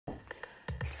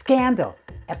Scandal,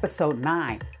 episode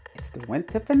 9. It's the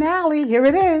winter finale. Here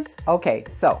it is. Okay,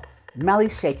 so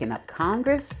Melly's shaking up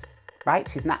Congress, right?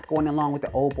 She's not going along with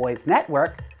the old boys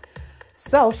network.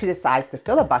 So she decides to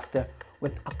filibuster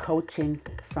with a coaching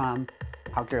from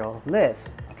our girl, Liv.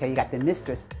 Okay, you got the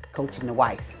mistress coaching the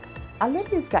wife.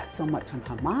 Olivia's got so much on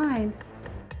her mind.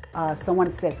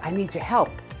 Someone says, I need your help.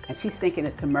 And she's thinking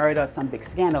it's a murder or some big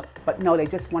scandal. But no, they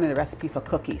just wanted a recipe for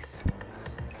cookies.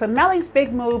 So Melly's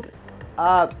big move,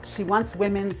 she wants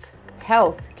women's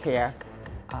health care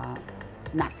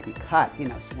not to be cut. You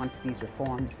know, she wants these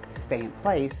reforms to stay in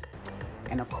place.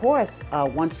 And of course,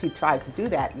 once she tries to do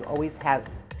that, you always have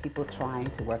people trying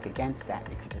to work against that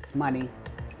because it's money.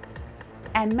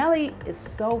 And Melly is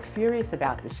so furious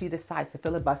about this. She decides to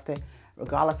filibuster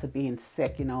regardless of being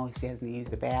sick. You know, she has to use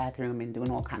the bathroom and doing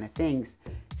all kind of things.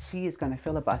 She is going to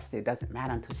filibuster. It doesn't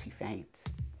matter until she faints.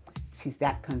 She's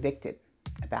that convicted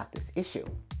about this issue.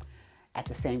 At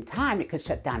the same time, it could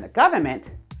shut down the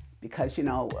government because, you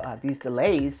know, these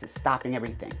delays is stopping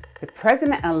everything. The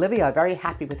president and Olivia are very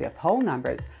happy with their poll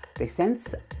numbers. They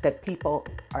sense that people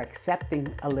are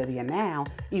accepting Olivia now,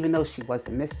 even though she was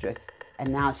the mistress,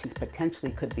 and now she's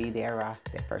potentially could be their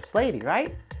first lady,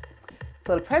 right?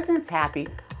 So the president's happy,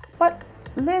 but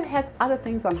Liv has other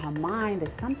things on her mind.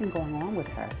 There's something going on with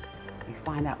her. We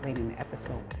find out later in the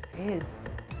episode what it is.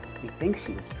 We think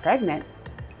she was pregnant.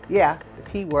 Yeah, the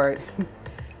P word.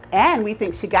 And we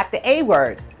think she got the A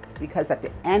word because at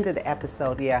the end of the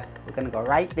episode, yeah, we're going to go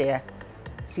right there.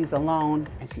 She's alone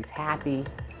and she's happy.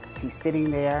 She's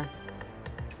sitting there.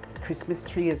 The Christmas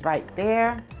tree is right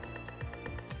there.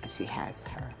 And she has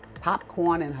her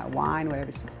popcorn and her wine,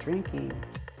 whatever she's drinking.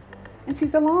 And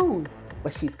she's alone,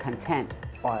 but she's content,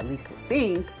 or at least it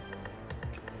seems.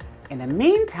 In the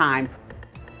meantime,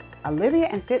 Olivia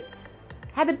and Fitz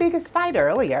had the biggest fight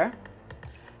earlier.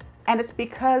 And it's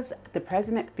because the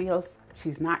president feels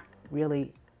she's not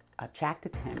really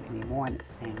attracted to him anymore in the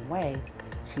same way.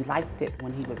 She liked it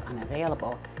when he was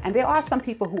unavailable. And there are some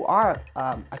people who are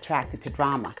attracted to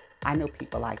drama. I know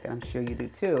people like that. I'm sure you do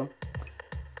too.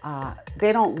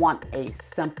 They don't want a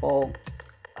simple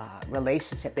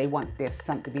relationship. They want there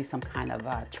to be some kind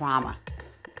of trauma.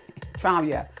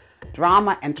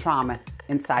 Drama and trauma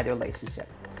inside the relationship.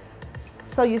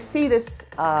 So you see this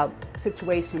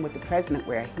situation with the president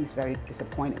where he's very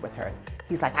disappointed with her.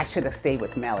 He's like, I should have stayed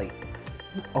with Melly.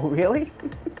 Oh, really?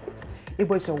 It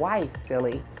was your wife,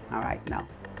 silly. All right, no.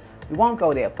 We won't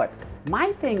go there. But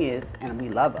my thing is, and we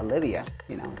love Olivia,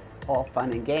 you know, it's all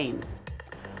fun and games.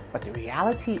 But the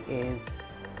reality is,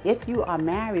 if you are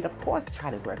married, of course,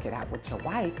 try to work it out with your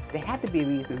wife. There had to be a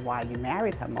reason why you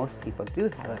married her. Most people do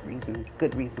have a reason,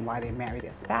 good reason why they married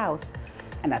their spouse.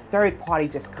 And a third party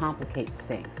just complicates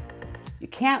things. You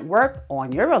can't work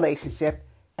on your relationship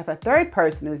if a third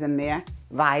person is in there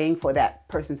vying for that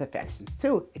person's affections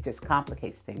too. It just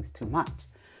complicates things too much.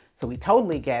 So we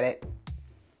totally get it.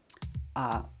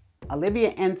 Olivia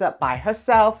ends up by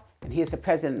herself, and here's the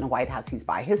president in the White House. He's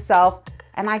by himself.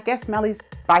 And I guess Melly's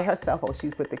by herself, or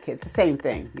she's with the kids. The same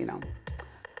thing, you know.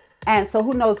 And so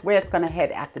who knows where it's going to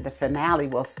head after the finale.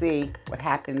 We'll see what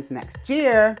happens next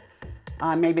year.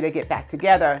 Maybe they get back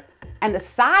together. And the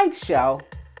sideshow,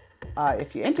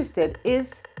 if you're interested,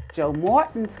 is Joe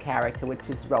Morton's character, which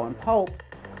is Rowan Pope.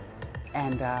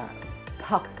 And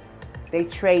Huck, they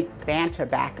trade banter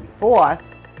back and forth.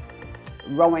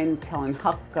 Rowan telling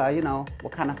Huck, you know,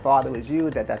 what kind of father was you,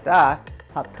 da-da-da.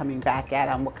 Huck coming back at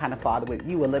him, what kind of father was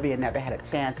you? Olivia never had a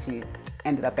chance. She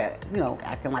ended up at, you know,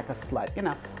 acting like a slut. You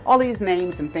know, all these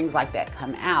names and things like that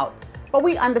come out. But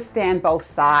we understand both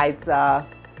sides.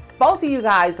 Both of you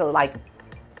guys are like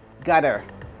gutter,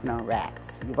 you know,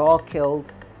 rats. You've all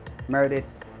killed, murdered.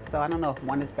 So I don't know if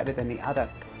one is better than the other.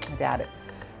 I doubt it.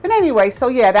 But anyway, so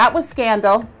yeah, that was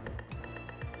Scandal.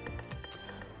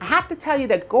 I have to tell you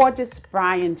that gorgeous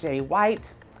Brian J.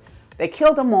 White, they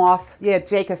killed him off. Yeah,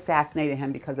 Jake assassinated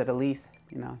him because of Elise,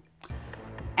 you know.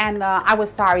 And I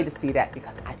was sorry to see that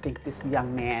because I think this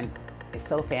young man is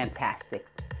so fantastic.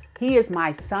 He is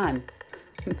my son.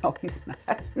 No, he's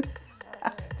not.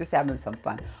 Just having some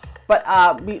fun.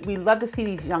 But we love to see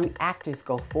these young actors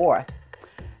go forth.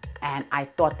 And I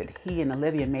thought that he and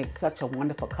Olivia made such a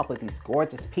wonderful couple of these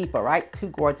gorgeous people, right? Two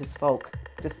gorgeous folk.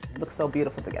 Just look so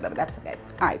beautiful together, but that's okay.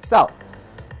 All right, so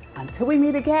until we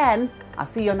meet again, I'll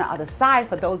see you on the other side.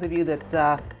 For those of you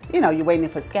that, you know, you're waiting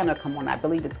for Scandal to come on. I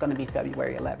believe it's going to be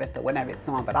February 11th or whenever it's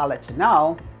on, but I'll let you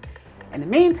know. In the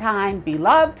meantime, be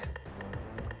loved.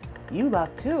 You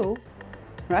love too,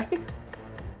 right?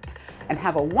 And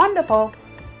have a wonderful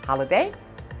holiday,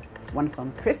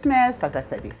 wonderful Christmas, as I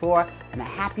said before, and a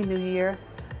Happy New Year.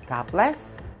 God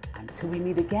bless. Until we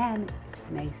meet again,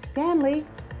 Nay Stanley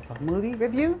for Movie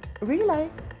Review Relay.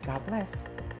 God bless.